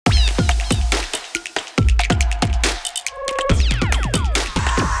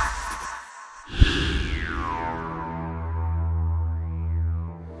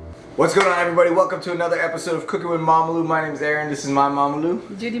What's going on, everybody? Welcome to another episode of Cooking with Mamaloo. My name is Aaron. This is my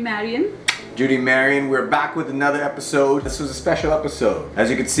Mamaloo. Judy Marion. Judy Marion. We're back with another episode. This was a special episode. As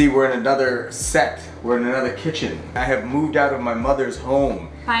you can see, we're in another set. We're in another kitchen. I have moved out of my mother's home.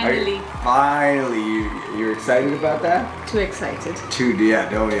 Finally. Finally. You're excited about that? Too excited.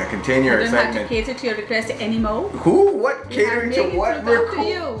 Yeah. Contain your excitement. I don't have to cater to your request anymore. Who? What? Catering to what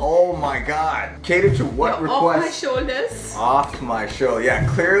request? Oh my God. Cater to what request? Off my shoulders. Off my shoulder. Yeah,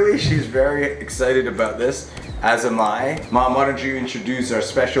 clearly she's very excited about this, as am I. Mom, why don't you introduce our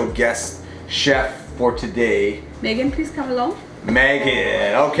special guest chef for today. Megan, please come along.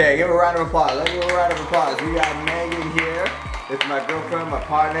 Megan. Okay, give her a round of applause. Let's give her a round of applause. We got Megan here. It's my girlfriend, my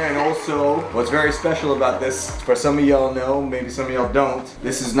partner, and also what's very special about this, for some of y'all know, maybe some of y'all don't,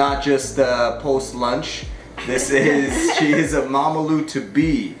 this is not just post-lunch. This is, she is a Mamaloo to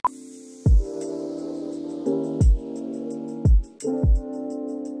be.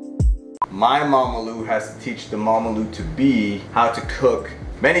 My Mamaloo has to teach the Mamaloo to be how to cook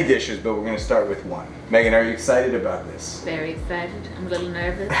many dishes, but we're going to start with one. Megan, are you excited about this? Very excited. I'm a little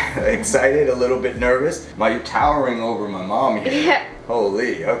nervous. Excited, a little bit nervous. You're towering over my mom here. Yeah.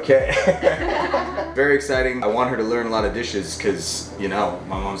 Holy, okay. Very exciting. I want her to learn a lot of dishes because, you know,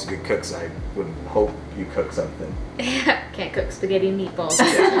 my mom's a good cook, so I would hope you cook something. Yeah, can't cook spaghetti and meatballs.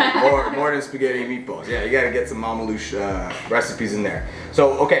 Yeah. More than spaghetti and meatballs. Yeah, you gotta get some Mamaloo recipes in there.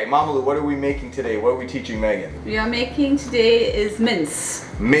 So, okay, Mamaloo, what are we making today? What are we teaching Megan? We are making today is mince.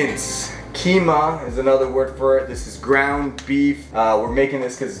 Mince. Keema is another word for it. This is ground beef. We're making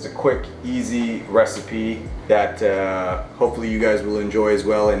this because it's a quick, easy recipe that hopefully you guys will enjoy as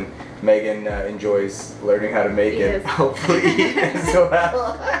well. And Megan enjoys learning how to make it. Hopefully as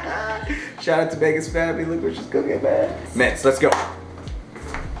well. Shout out to Megan's family. Look what she's cooking, man. Mince, let's go.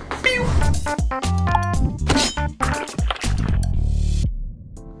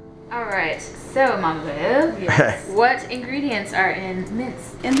 Alright, so Mamaloo, Yes. what ingredients are in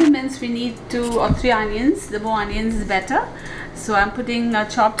mince? In the mince we need 2 or 3 onions. The more onions is better. So I'm putting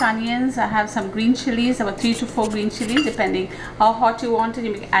chopped onions. I have some green chilies, about 3 to 4 green chilies, depending how hot you want it.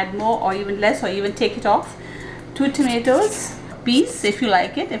 You can add more or even less, or even take it off. 2 tomatoes, peas if you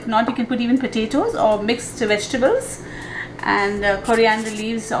like it. If not, you can put even potatoes or mixed vegetables. And coriander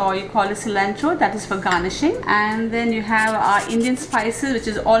leaves, or you call it cilantro, that is for garnishing. And then you have our Indian spices, which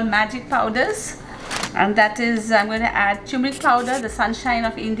is all magic powders. And that is, I'm going to add turmeric powder, the sunshine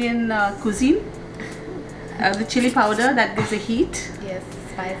of Indian cuisine. The chili powder, that gives a heat. Yes,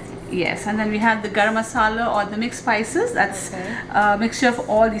 spicy. Yes, and then we have the garam masala, or the mixed spices. That's a mixture of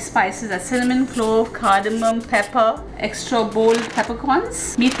all these spices. That's cinnamon, clove, cardamom, pepper, extra bold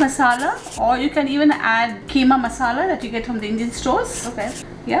peppercorns, meat masala, or you can even add keema masala that you get from the Indian stores. Okay.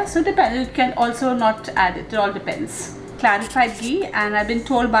 Yeah, so depends. You can also not add it. It all depends. Clarified ghee, and I've been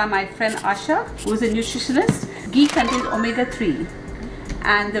told by my friend Asha, who is a nutritionist, ghee contains omega-3,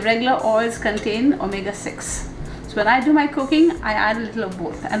 and the regular oils contain omega-6. So when I do my cooking, I add a little of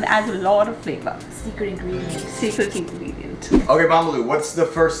both and add a lot of flavor. Secret ingredient. Secret ingredient. Okay, Mamaloo, what's the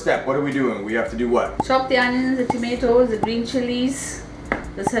first step? What are we doing? We have to do what? Chop the onions, the tomatoes, the green chilies,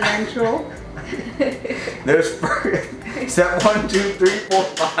 the cilantro. There's step 1, 2, 3, 4,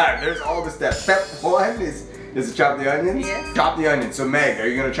 5. There's all the steps. Step 1 is to chop the onions? Yes. Chop the onions. So Meg, are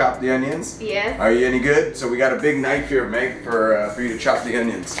you gonna chop the onions? Yes. Are you any good? So we got a big knife here, Meg, for you to chop the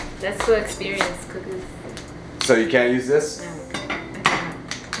onions. That's so experienced cookers. So you can't use this? No.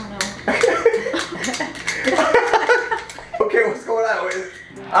 Okay, what's going on?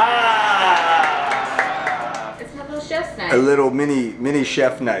 It's my little chef's knife. A little mini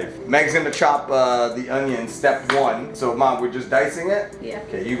chef knife. Meg's gonna chop the onions, step 1. So Mom, we're just dicing it? Yeah.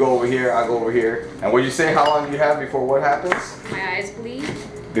 Okay, you go over here, I'll go over here. And what you say, how long do you have before what happens? My eyes bleed.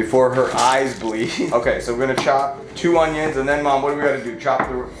 Before her eyes bleed. Okay, so we're gonna chop 2 onions, and then Mom, what do we gotta do? Chop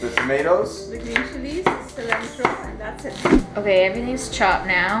the tomatoes? The green chilies, the cilantro, and that's it. Okay, everything's chopped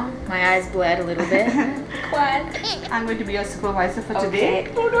now. My eyes bled a little bit. What? I'm going to be your supervisor for Okay.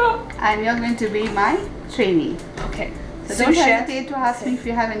 today. Oh no. And you're going to be my trainee. Okay. So don't hesitate to ask me if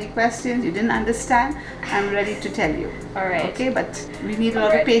you have any questions you didn't understand. I'm ready to tell you. Alright. Okay, but we need a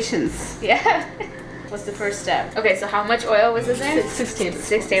lot of patience. Yeah. What's the first step? Okay, so how much oil was in there? 6 tablespoons.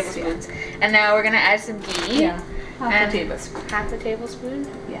 6 tablespoons. And now we're gonna add some ghee. Yeah. Half a tablespoon. Half a tablespoon?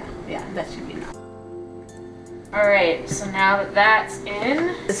 Yeah, that should be enough. Alright, so now that that's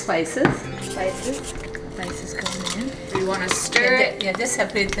in, The spices. spices going in. We want to stir it. Yeah, just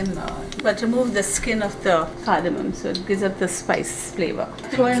separate them, but remove the skin of the cardamom so it gives up the spice flavor.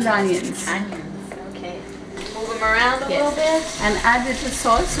 Throw in the onions. Onions, okay. Move them around a little bit. And add little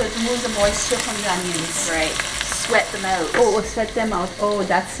salt so it removes the moisture from the onions. Right. sweat them out. Oh, sweat them out. Oh,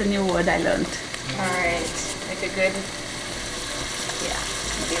 that's a new word I learned. Alright, make a good, yeah,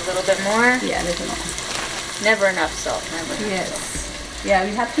 maybe a little bit more. Yeah, a little more. Never enough salt, never enough Yes. salt. Yeah,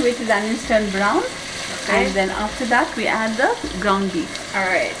 we have to wait till the onions turn brown. Okay. And then after that, we add the ground beef.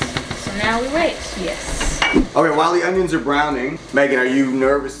 Alright, so now we wait. Yes. Okay, while the onions are browning, Megan, are you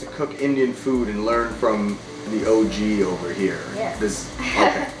nervous to cook Indian food and learn from the OG over here? Yes.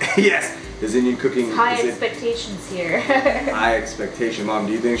 Okay. Yes. Is Indian cooking High is it expectations here. high expectation? Mom,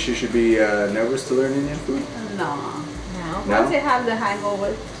 do you think she should be nervous to learn Indian food? No. No. No? Once they have the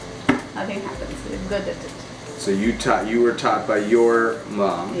hangover, nothing happens. They're good at it. So you were taught by your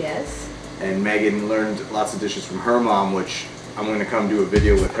mom, Yes. and Megan learned lots of dishes from her mom, which I'm going to come do a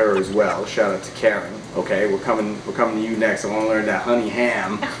video with her as well. Shout out to Karen. Okay, we're coming to you next. I want to learn that honey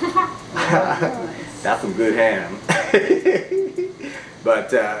ham. Nice. That's some good ham.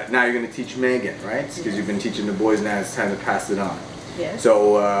 But now you're going to teach Megan, right? Because you've been teaching the boys, now it's time to pass it on. Yes.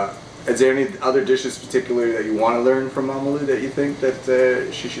 So, is there any other dishes particularly that you want to learn from Mamaloo that you think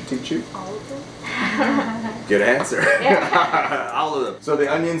that she should teach you? All of them? Good answer. Yeah. All of them. So the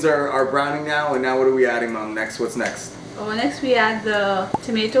onions are browning now, and now what are we adding, Mom? Next, what's next? Oh, next we add the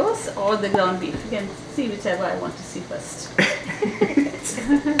tomatoes or the ground beef. You can see whichever I want to see first.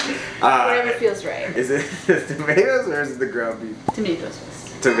 Whatever feels right. Is it the tomatoes or is it the ground beef? Tomatoes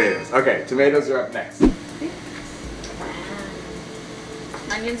first. Tomatoes. Okay, tomatoes are up next.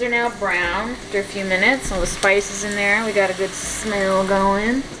 Onions are now brown after a few minutes. All the spices in there. We got a good smell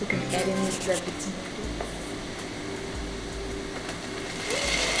going. So we can add in these bits and pieces.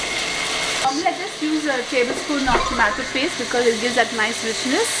 Normally I just use a tablespoon of tomato paste because it gives that nice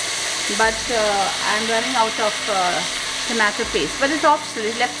richness. But I'm running out of tomato paste. But it's optional.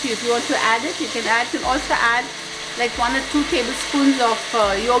 It's left to you. If you want to add it, you can add. You can also add like 1 or 2 tablespoons of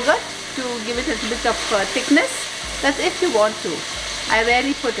yogurt to give it a bit of thickness. That's if you want to. I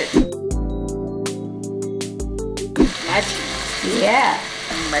rarely put it. Magic. Yeah.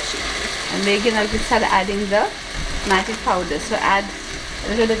 Magic. And then again, I will start adding the magic powder. So add a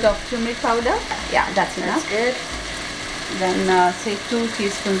little bit of turmeric powder. Yeah, that's enough. That's good. Then say 2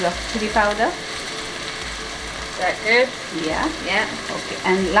 teaspoons of chili powder. Is that good? Yeah. Yeah. Okay.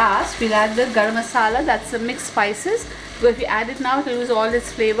 And last, we'll add the garam masala. That's the mixed spices. So if you add it now, it will lose all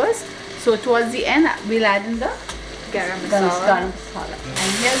its flavors. So towards the end, we'll add in the Garam masala. garam masala.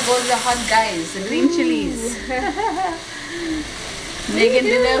 And here goes the hot guys, the green chilies. Megan,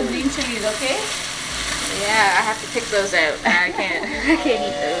 do the green chilies, okay? Yeah, I have to pick those out. I can't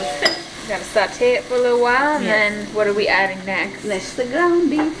eat those. Gotta saute it for a little while, and then what are we adding next? Next, the ground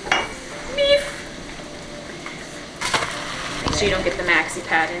beef. Make sure you don't get the maxi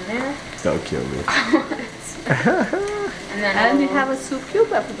pad in there. Don't kill me. And then we have a soup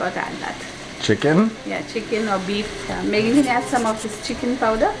cube. I forgot to add that. Chicken? Yeah, chicken or beef. Megan can add some of this chicken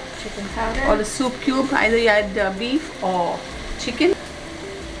powder. chicken powder. Or the soup cube. Either you add beef or chicken.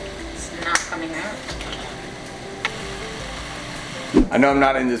 It's not coming out. I know I'm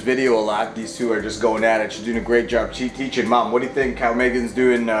not in this video a lot. These two are just going at it. She's doing a great job teaching. Mom, what do you think how Megan's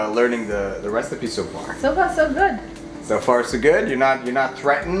doing learning the recipe so far? So far, so good. So far, so good? You're not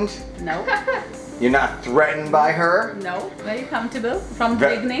threatened? No. You're not threatened by her? No. Very comfortable from the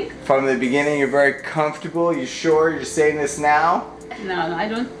beginning. From the beginning, you're very comfortable. You sure you're saying this now? No, I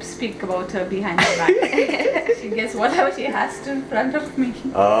don't speak about her behind her back. She gets whatever she has to in front of me.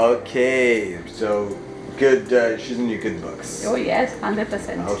 Okay, so good. She's in your good books. Oh yes,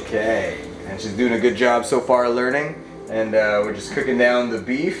 100%. Okay, and she's doing a good job so far learning. And we're just cooking down the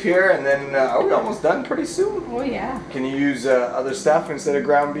beef here, and then are we almost done pretty soon? Oh yeah. Can you use other stuff instead of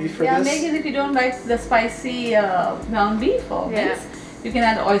ground beef for Yeah, this? Megan, if you don't like the spicy ground beef or mince, you can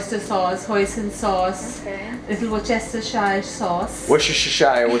add oyster sauce, hoisin sauce, Okay. little Worcestershire sauce.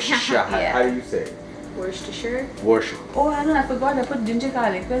 Worcestershire, Worcestershire. Yeah. How do you say it? Worcestershire. Worcestershire. Oh, I forgot. I put ginger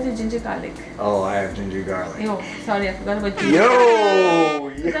garlic. Where's the ginger garlic? Oh, I have ginger garlic. Yo, sorry, I forgot about ginger.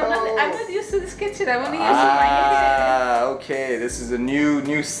 Yo! I'm not used to this kitchen. I'm only used to my Okay. This is a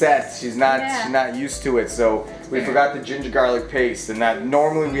new set. She's not used to it, so we forgot the ginger garlic paste, and that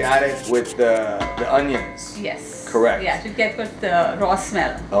normally we add it with the onions. Yes. Correct. Yeah, to get with the raw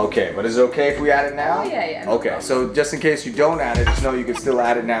smell. Okay, but is it okay if we add it now? Oh, yeah. No Okay, problem. so just in case you don't add it, just know you can still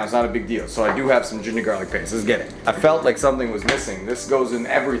add it now. It's not a big deal. So I do have some ginger garlic paste. Let's get it. I felt like something was missing. This goes in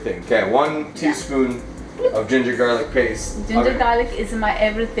everything. Okay, 1 teaspoon of ginger garlic paste. Ginger garlic is my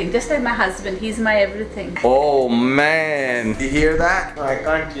everything. Just like my husband, he's my everything. Oh man, you hear that? No, I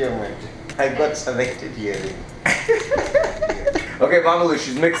can't hear much. I got selected hearing. Okay, Mamaloo,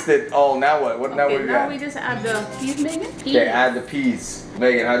 she's mixed it all. Now what? Now what Okay, do you now add? we just add the peas, Megan. Okay, add the peas.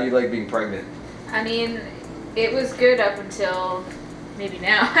 Megan, how do you like being pregnant? I mean, It was good up until maybe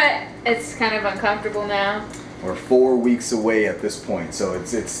now. It's kind of uncomfortable now. We're 4 weeks away at this point, so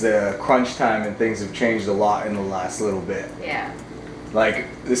it's crunch time and things have changed a lot in the last little bit. Yeah. Like,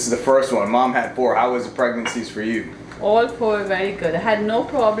 this is the first one. Mom had 4. How was the pregnancies for you? All 4 were very good. I had no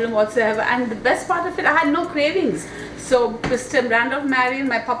problem whatsoever, and the best part of it, I had no cravings. So Mr. Randolph Marion,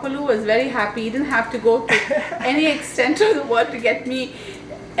 my Papaloo, was very happy. He didn't have to go to any extent of the world to get me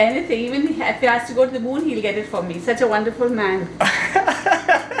anything. Even if he has to go to the moon, he'll get it for me. Such a wonderful man.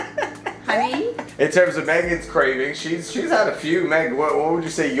 Honey? In terms of Megan's cravings, she's had a few. Meg, what would you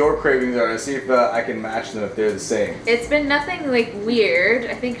say your cravings are? See if I can match them if they're the same. It's been nothing like weird.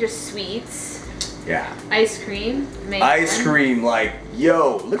 I think just sweets. Yeah. Ice cream. Ice cream, like,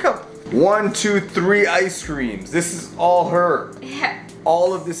 yo, look up. 1, 2, 3 ice creams. This is all her. Yeah.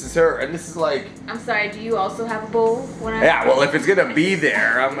 All of this is her, and this is like. I'm sorry. Do you also have a bowl? Yeah. Well, if it's gonna be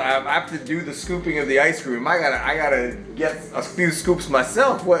there, I have to do the scooping of the ice cream. I gotta get a few scoops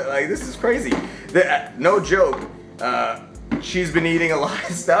myself. What? Like, this is crazy. No joke. She's been eating a lot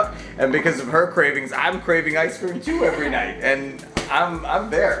of stuff, and because of her cravings, I'm craving ice cream too every night, and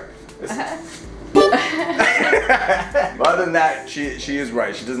I'm there. But other than that, she is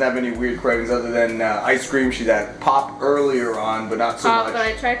right. She doesn't have any weird cravings other than ice cream. She's had pop earlier on, but not so much. But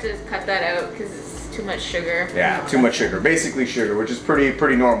I tried to cut that out because it's too much sugar. Yeah, too much sugar. Basically sugar, which is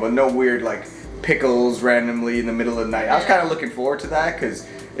pretty normal. No weird like pickles randomly in the middle of the night. I was kind of looking forward to that because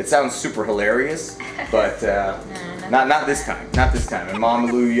it sounds super hilarious, but not this time. Not this time. And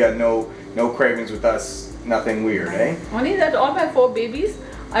Mamaloo, you had no cravings with us. Nothing weird, eh? Only that all my 4 babies,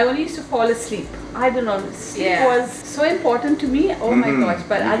 I only used to fall asleep. I don't know. Sleep was so important to me. Oh my gosh.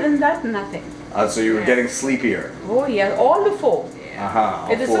 But other than that, nothing. So you were getting sleepier. Oh yeah, all the 4.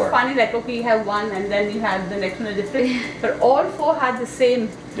 All It is 4. so funny, like, okay, you have one and then you have the next one different. But all 4 had the same.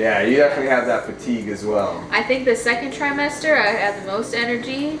 Yeah, you definitely have that fatigue as well. I think the second trimester I had the most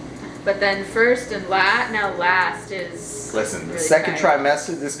energy, but then first and last is. Listen, the really second tired.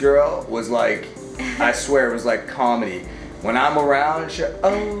 trimester, this girl was like, I swear it was like comedy. When I'm around, she,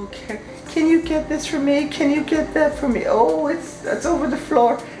 oh, can you get this for me? Can you get that for me? Oh, it's over the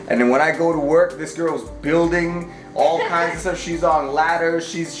floor. And then when I go to work, this girl's building all kinds of stuff. She's on ladders.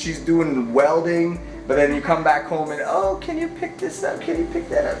 She's doing welding. But then you come back home and, oh, can you pick this up? Can you pick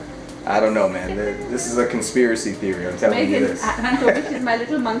that up? I don't know, man. This is a conspiracy theory. I'm telling you this. Megan, she's my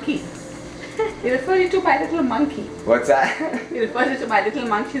little monkey. You refer you to my little monkey. What's that? You refer to my little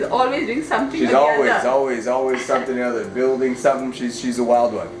monkey. She's always doing something. She's or the other. always something or other, building something. She's a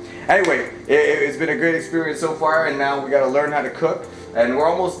wild one. Anyway, it's been a great experience so far, and now we got to learn how to cook, and we're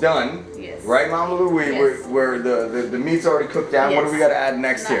almost done. Yes. Right, Mamaloo? Yes. We're the meat's already cooked down. What do we got to add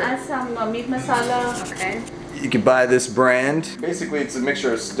next Now here? add some meat masala. Okay. You can buy this brand. Basically, it's a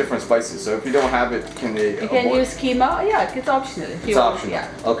mixture of different spices. So if you don't have it, can they? You can use keema. Yeah, it's optional. If you It's want, optional. Yeah.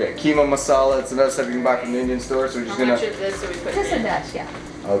 Okay, keema masala. It's another stuff you can buy from the Indian store. So we're just How gonna. much of this are we putting Just a in? dash, yeah.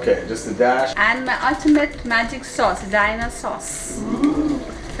 Okay, just a dash. And my ultimate magic sauce, Diana sauce.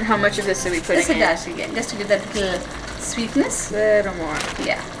 And how much of this are we putting Just a in? dash again, just to give that little sweetness. A little more.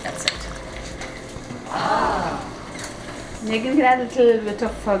 Yeah, that's it. Megan can add a little bit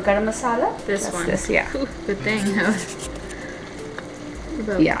of garam masala. This That's one. This, yeah. Ooh, good thing.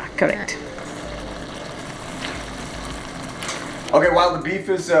 Yeah, correct. Okay, while the beef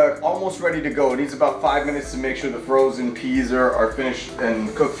is almost ready to go, it needs about 5 minutes to make sure the frozen peas are finished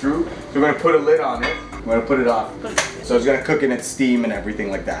and cooked through. So we're gonna put a lid on it. We're gonna put it off. So it's gonna cook in its steam and everything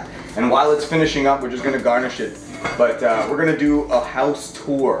like that. And while it's finishing up, we're just gonna garnish it. But we're gonna do a house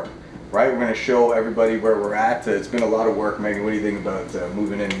tour, right? We're gonna show everybody where we're at. It's been a lot of work, Megan. What do you think about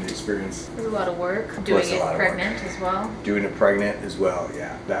moving in and the experience? It was a lot of work. course, Doing a it lot of work. pregnant as well. Doing it pregnant as well,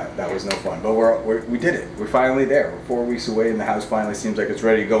 yeah. That was no fun. But we did it. We're finally there. We're 4 weeks away, and the house finally seems like it's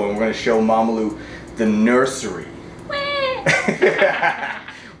ready to go. And we're gonna show Mamaloo the nursery.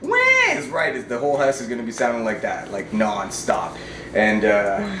 Wah! Is right. The whole house is gonna be sounding like that, like non-stop. And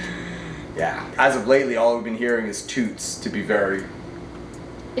yeah, as of lately, all we've been hearing is toots. To be very.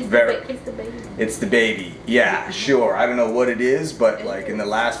 It's the baby. It's the baby. Yeah, sure. I don't know what it is, but like in the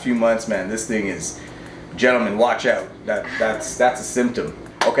last few months, man, this thing is. Gentlemen, watch out. That's a symptom.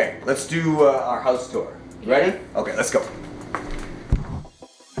 Okay, let's do our house tour. Ready? Okay, let's go.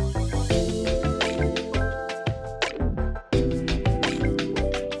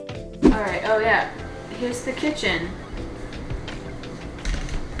 Alright, oh yeah. Here's the kitchen.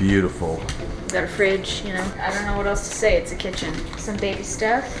 Beautiful. Got a fridge, you know. I don't know what else to say. It's a kitchen. Some baby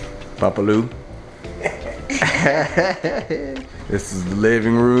stuff. Papaloo. This is the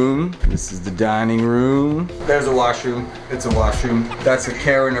living room. This is the dining room. There's a washroom. It's a washroom. That's a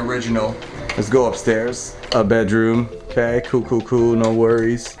Karen original. Let's go upstairs. A bedroom. Okay, cool, no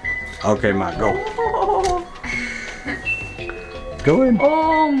worries. Okay, Ma, go. Go in.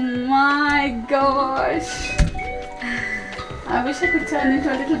 Oh my gosh. I wish I could turn into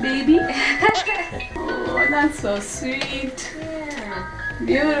a little baby. Oh, that's so sweet.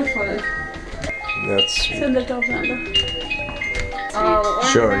 Beautiful. That's sweet. Send the top number. Oh,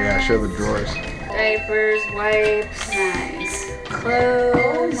 Sure, yeah, show the drawers. diapers, wipes, Nice. clothes.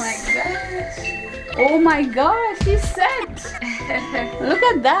 Oh my gosh. Oh my gosh, he's set. Look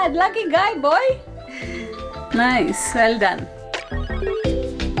at that. Lucky guy, boy. Nice. Well done.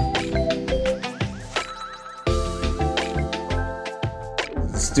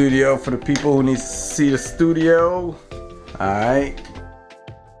 The studio for the people who need to see the studio. Alright.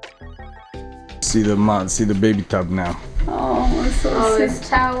 See the baby tub now. Oh, so All sweet. his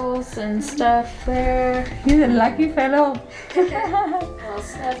towels and stuff there. He's a lucky fellow. All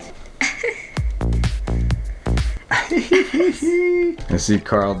set. I see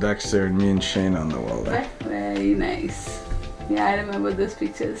Carl Dexter and me and Shane on the wall there. Very nice. Yeah, I remember those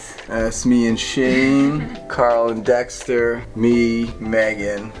pictures. That's me and Shane, Carl and Dexter, me,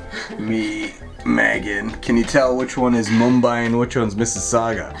 Megan, me, Megan. Can you tell which one is Mumbai and which one's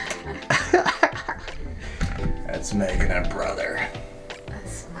Mississauga? That's Megan, our brother.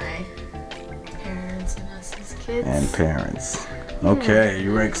 That's my parents and us as kids. And parents. Okay,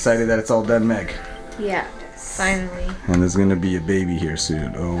 you were excited that it's all done, Meg? Yeah, finally. And there's gonna be a baby here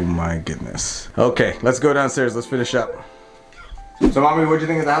soon. Oh my goodness. Okay, let's go downstairs. Let's finish up. So, Mommy, what'd you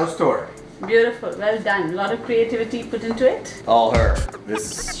think of the house tour? Beautiful. Well done. A lot of creativity put into it. All her.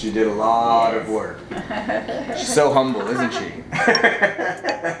 She did a lot of work. She's so humble, isn't she?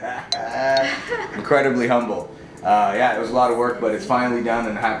 Incredibly humble. Yeah, it was a lot of work, but it's finally done,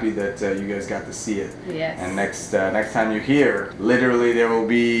 and happy that you guys got to see it. Yes. And next time you're here, literally there will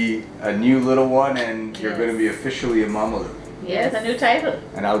be a new little one, and you're going to be officially a Mamaloo. Yes, a new title.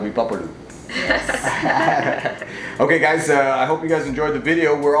 And I'll be Papaloo. Yes. Okay, guys. I hope you guys enjoyed the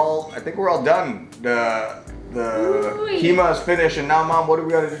video. I think we're all done. The keema is finished, and now, Mom, what do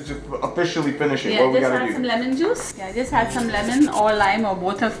we gotta do to officially finish it? Yeah, what do we just gotta add do? some lemon juice. Yeah, just add some lemon or lime or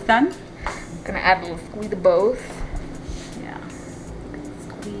both of them. I'm gonna add a little squeeze of both. Yeah.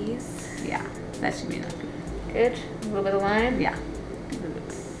 Squeeze. Yeah. That should be enough. Good. A little bit of lime. Yeah.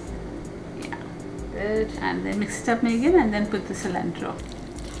 Yeah. Good. And then mix it up, Megan, and then put the cilantro.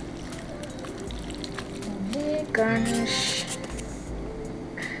 Okay, garnish.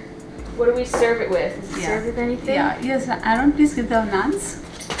 What do we serve it with? Is it Yeah. served with anything? Yeah. Yes, Aaron, please get the naans.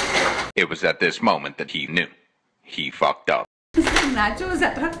 It was at this moment that he knew. He fucked up. Nachos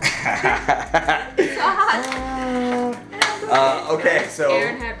at Okay, so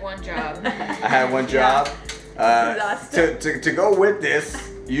Aaron had one job. I had one job. To go with this,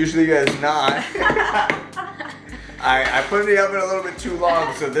 usually there's not. I put it in the oven a little bit too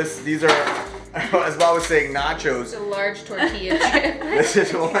long, so these are, as Bob was saying, nachos. It's a large tortilla chip. This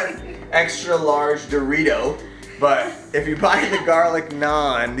is one extra large Dorito, but if you buy the garlic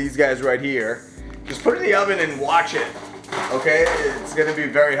naan, these guys right here, just put it in the oven and watch it. Okay, it's gonna be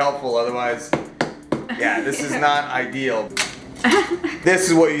very helpful. Otherwise, yeah, this is not ideal. This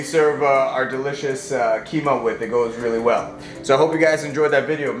is what you serve our delicious keema with. It goes really well. So I hope you guys enjoyed that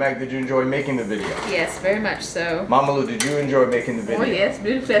video. Meg, did you enjoy making the video? Yes, very much so. Mamaloo, did you enjoy making the video? Oh yes,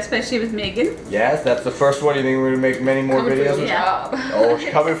 beautiful, especially with Megan. Yes, that's the first one. You think we're gonna make many more Coming videos? from your job. Oh, it's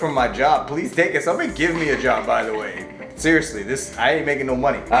coming from my job. Please take it. Somebody give me a job, by the way. Seriously, I ain't making no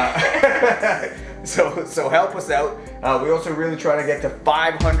money. So help us out. We also really trying to get to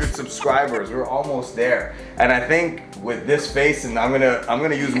 500 subscribers. We're almost there. And I think with this face, and I'm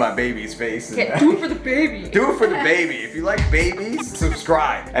gonna use my baby's face. Okay, do it for the baby. Do it for the baby. If you like babies,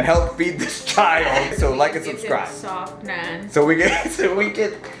 subscribe and help feed this child. So like and Give him subscribe. soft naan. So we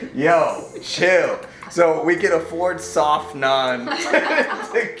can, yo, chill. So we can afford soft naan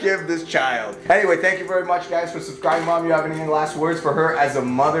to give this child. Anyway, thank you very much, guys, for subscribing. Mom, you have any last words for her as a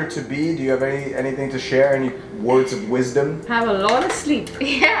mother to be? Do you have anything to share? Any words of wisdom? Have a lot of sleep.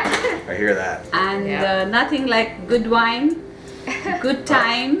 Yeah. I hear that. And Yeah. nothing like good wine, good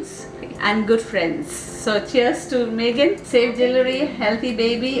times, and good friends. So cheers to Megan. Safe delivery, healthy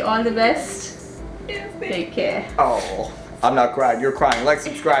baby, all the best. Take care. Oh, I'm not crying. You're crying. Like,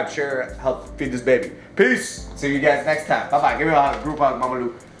 subscribe, share, help feed this baby. Peace. See you guys next time. Bye-bye. Give me a hug. Group hug,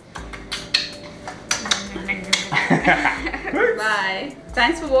 Mamaloo. Bye.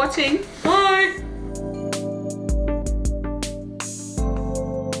 Thanks for watching. Bye.